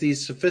use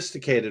these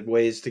sophisticated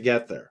ways to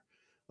get there,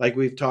 like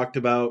we've talked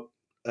about.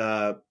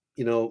 Uh,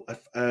 you know,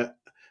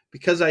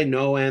 because I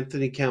know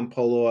Anthony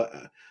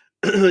Campolo,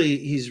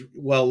 he's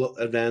well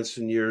advanced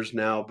in years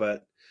now,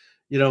 but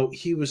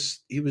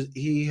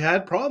he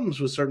had problems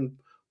with certain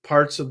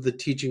parts of the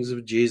teachings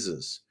of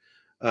Jesus.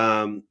 He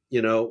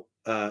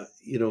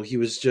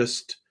was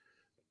just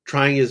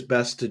trying his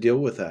best to deal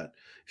with that.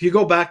 If you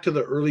go back to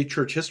the early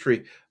church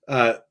history,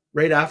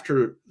 right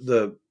after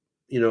the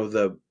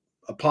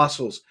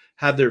apostles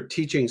had their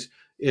teachings,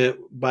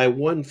 by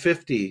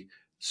 150,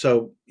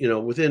 so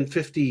within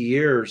 50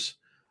 years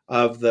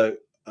of the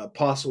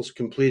apostles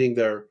completing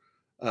their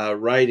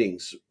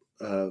writings,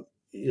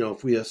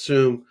 if we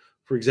assume,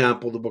 for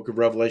example, the book of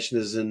Revelation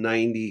is in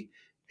 90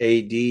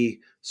 AD,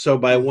 so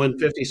by Mm-hmm.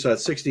 150, so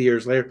that's 60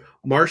 years later,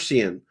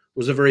 Marcion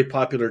was a very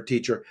popular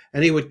teacher,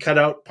 and he would cut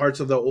out parts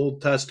of the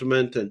Old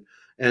Testament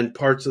and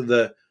parts of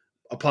the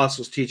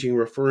apostles' teaching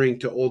referring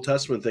to Old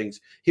Testament things.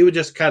 He would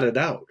just cut it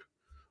out.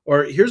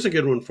 Or here's a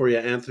good one for you,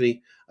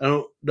 Anthony. I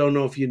don't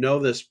know if you know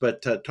this,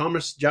 but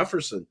Thomas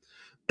Jefferson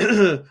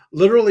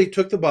literally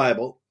took the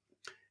Bible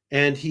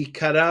and he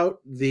cut out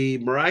the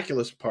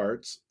miraculous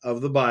parts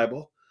of the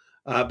Bible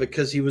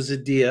because he was a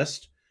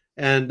deist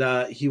and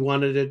he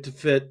wanted it to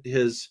fit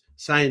his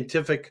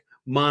scientific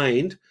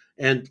mind,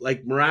 and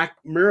like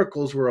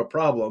miracles were a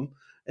problem,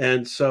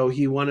 and so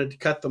he wanted to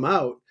cut them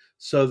out.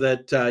 so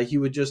that he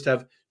would just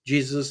have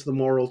Jesus, the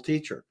moral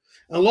teacher.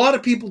 And a lot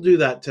of people do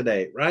that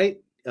today, right?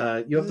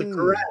 You have the Mm,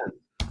 Quran.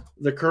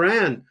 The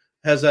Quran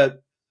has a,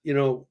 you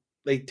know,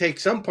 they take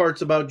some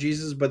parts about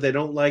Jesus, but they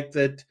don't like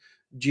that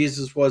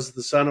Jesus was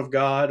the Son of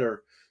God,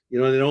 or, you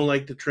know, they don't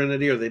like the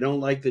Trinity, or they don't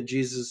like that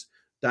Jesus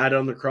died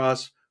on the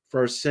cross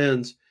for our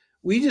sins.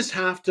 We just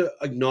have to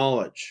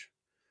acknowledge,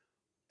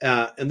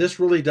 and this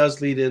really does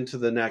lead into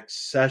the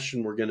next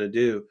session we're going to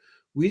do.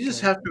 We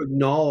just okay. have to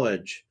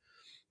acknowledge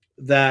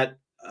that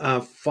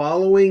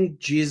following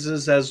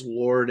Jesus as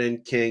Lord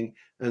and King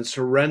and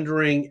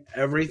surrendering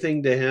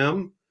everything to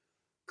Him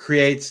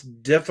creates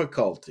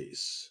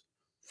difficulties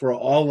for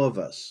all of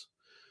us.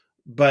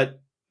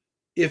 But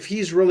if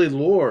He's really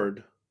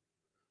Lord,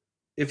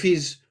 if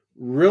He's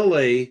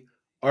really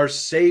our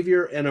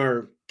Savior and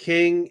our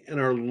King and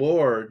our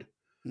Lord,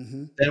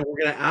 Mm-hmm. then we're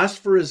going to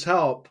ask for His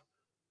help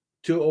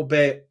to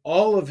obey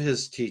all of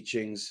His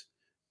teachings,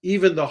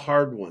 even the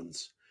hard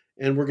ones.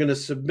 And we're going to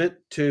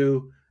submit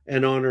to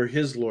and honor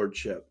His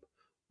Lordship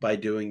by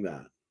doing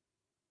that.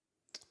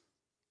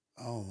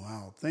 Oh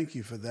wow, thank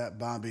you for that,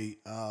 Bobby.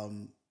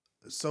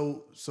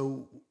 So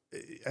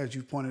as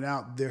you pointed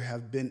out, there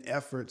have been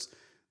efforts.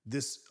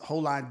 This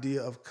whole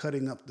idea of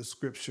cutting up the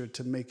scripture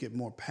to make it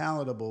more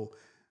palatable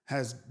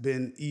has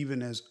been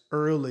even as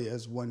early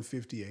as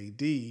 150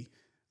 A.D.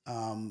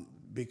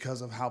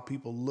 Because of how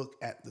people look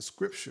at the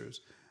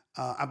scriptures.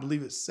 I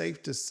believe it's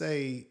safe to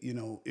say, you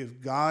know, if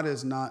God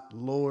is not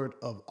Lord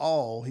of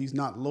all, He's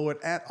not Lord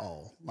at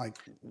all. Like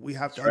we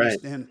have to That's right.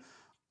 understand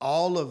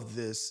all of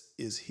this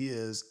is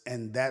His,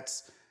 and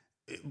that's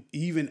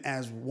even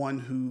as one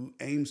who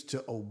aims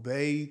to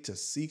obey, to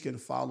seek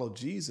and follow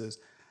Jesus.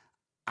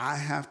 I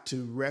have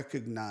to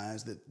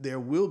recognize that there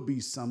will be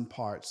some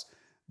parts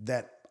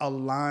that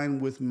align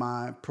with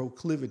my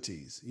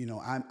proclivities. You know,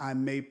 I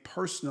may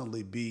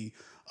personally be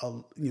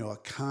a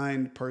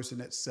kind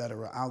person,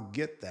 etc. I'll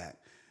get that.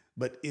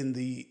 But in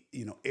the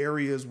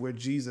areas where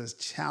Jesus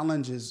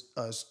challenges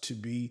us to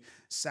be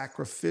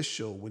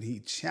sacrificial, when He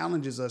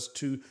challenges us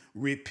to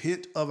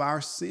repent of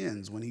our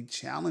sins, when He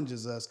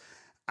challenges us,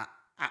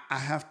 I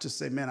have to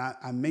say, man,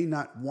 I may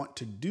not want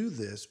to do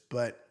this,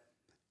 but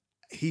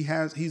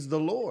he's the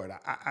Lord.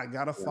 I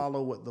gotta Yeah,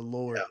 follow what the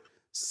Lord yeah,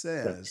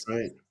 that's says,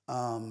 right.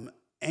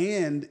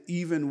 and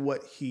even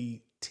what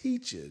He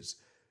teaches,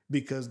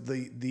 because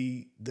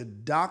the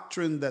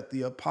doctrine that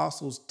the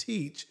apostles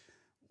teach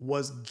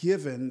was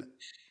given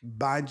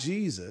by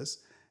Jesus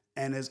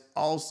and is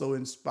also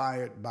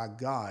inspired by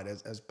God.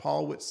 As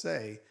Paul would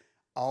say,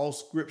 all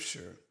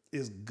scripture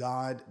is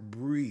God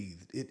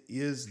breathed. It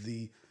is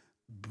the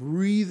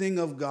breathing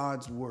of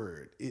God's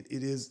word. It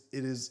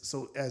is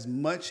so as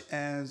much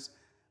as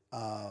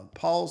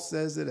Paul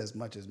says it, as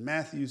much as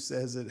Matthew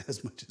says it,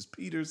 as much as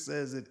Peter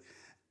says it,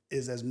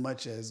 is as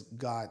much as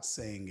God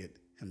saying it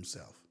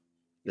Himself.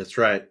 That's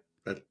right.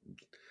 That-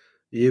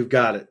 You've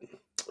got it.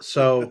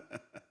 So,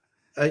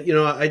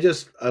 I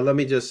just let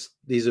me just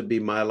these would be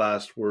my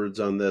last words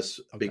on this,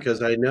 Okay.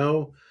 because I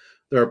know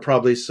there are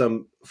probably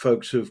some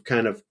folks who've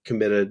kind of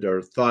committed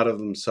or thought of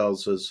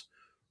themselves as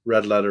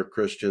red letter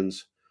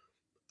Christians.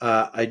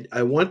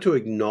 I want to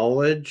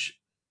acknowledge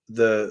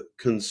the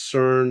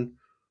concern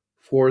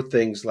for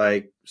things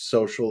like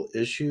social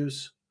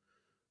issues.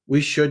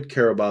 We should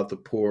care about the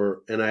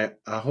poor, and I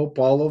hope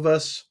all of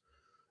us,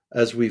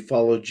 as we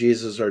follow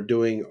Jesus, are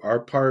doing our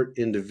part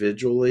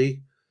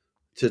individually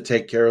to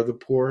take care of the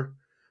poor.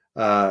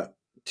 Uh,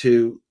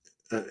 to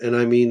and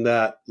I mean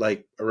that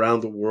like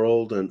around the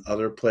world and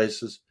other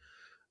places.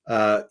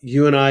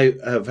 You and I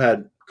have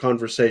had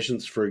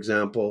conversations, for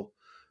example,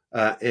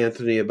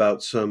 Anthony,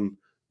 about some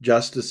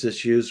justice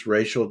issues,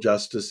 racial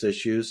justice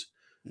issues,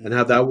 and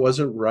how Mm-hmm. that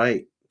wasn't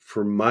right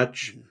for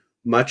Mm-hmm.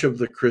 much of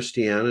the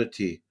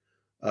Christianity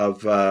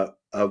of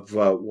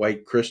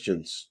white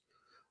Christians.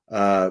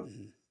 Uh,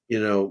 Mm-hmm. you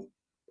know,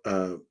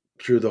 uh,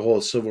 through the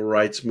whole civil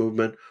rights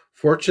movement.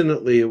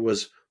 Fortunately, it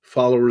was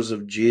followers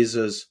of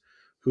Jesus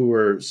who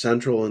were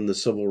central in the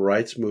civil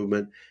rights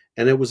movement,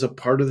 and it was a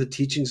part of the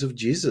teachings of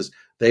Jesus.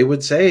 They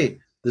would Right. say,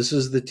 "This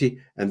is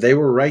and they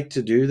were right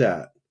to do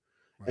that.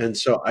 Right. And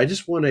so, I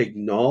just want to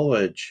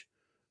acknowledge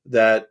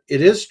that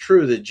it is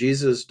true that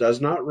Jesus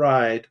does not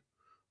ride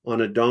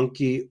on a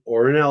donkey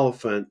or an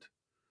elephant,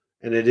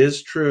 and it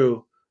is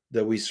true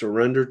that we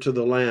surrender to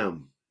the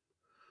Lamb.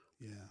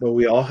 Yeah. But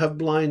we all have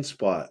blind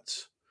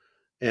spots,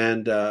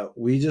 and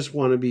we just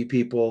want to be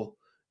people.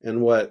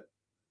 And what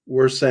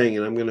we're saying,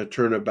 and I'm going to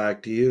turn it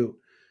back to you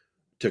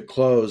to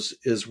close,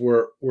 is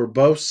we're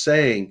both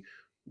saying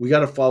we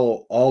got to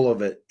follow all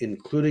of it,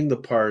 including the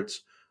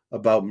parts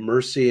about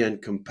mercy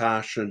and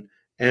compassion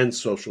and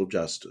social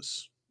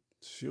justice.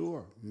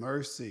 Sure.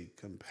 Mercy,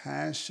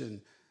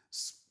 compassion,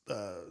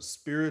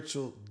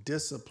 spiritual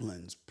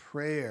disciplines,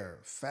 prayer,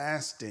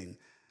 fasting,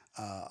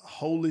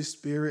 Holy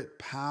Spirit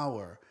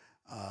power,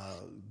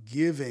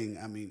 giving.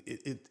 I mean,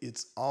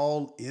 it's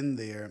all in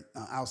there.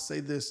 I'll say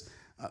this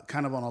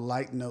Kind of on a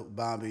light note,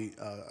 Bobby,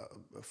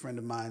 a friend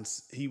of mine,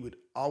 he would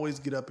always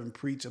get up and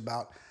preach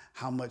about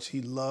how much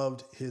he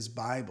loved his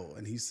Bible.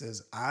 And he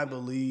says, I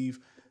believe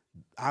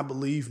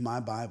my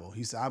Bible.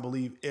 He said, I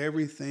believe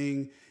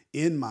everything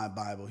in my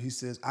Bible. He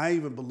says, I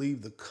even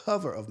believe the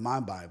cover of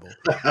my Bible.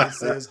 It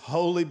says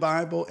Holy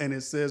Bible and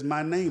it says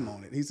my name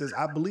on it. He says,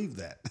 I believe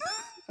that.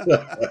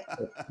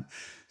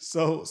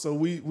 So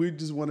we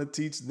just want to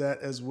teach that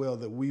as well,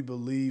 that we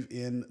believe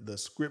in the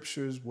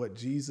scriptures, what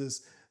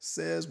Jesus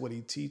says, what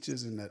he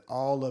teaches, and that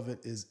all of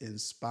it is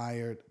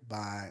inspired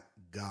by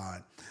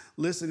God.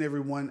 Listen,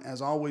 everyone,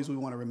 as always, we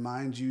want to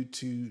remind you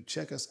to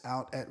check us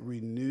out at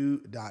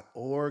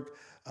renew.org.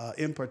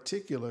 In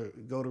particular,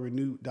 go to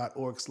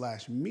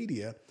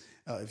renew.org/media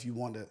if you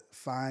want to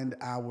find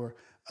our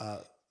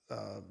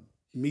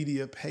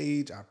media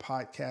page, our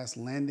podcast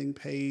landing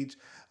page.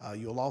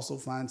 You'll also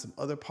find some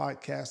other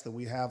podcasts that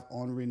we have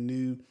on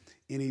Renew,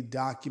 any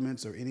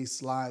documents or any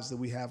slides that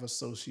we have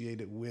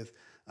associated with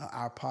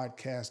our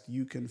podcast,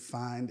 you can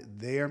find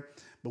there.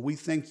 But we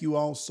thank you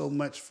all so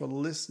much for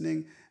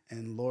listening,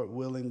 and Lord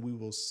willing, we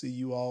will see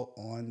you all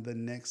on the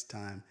next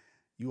time.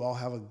 You all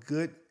have a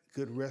good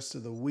rest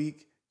of the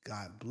week.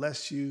 God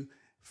bless you.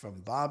 From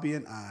Bobby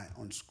and I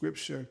on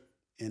Scripture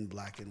in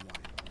Black and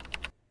White.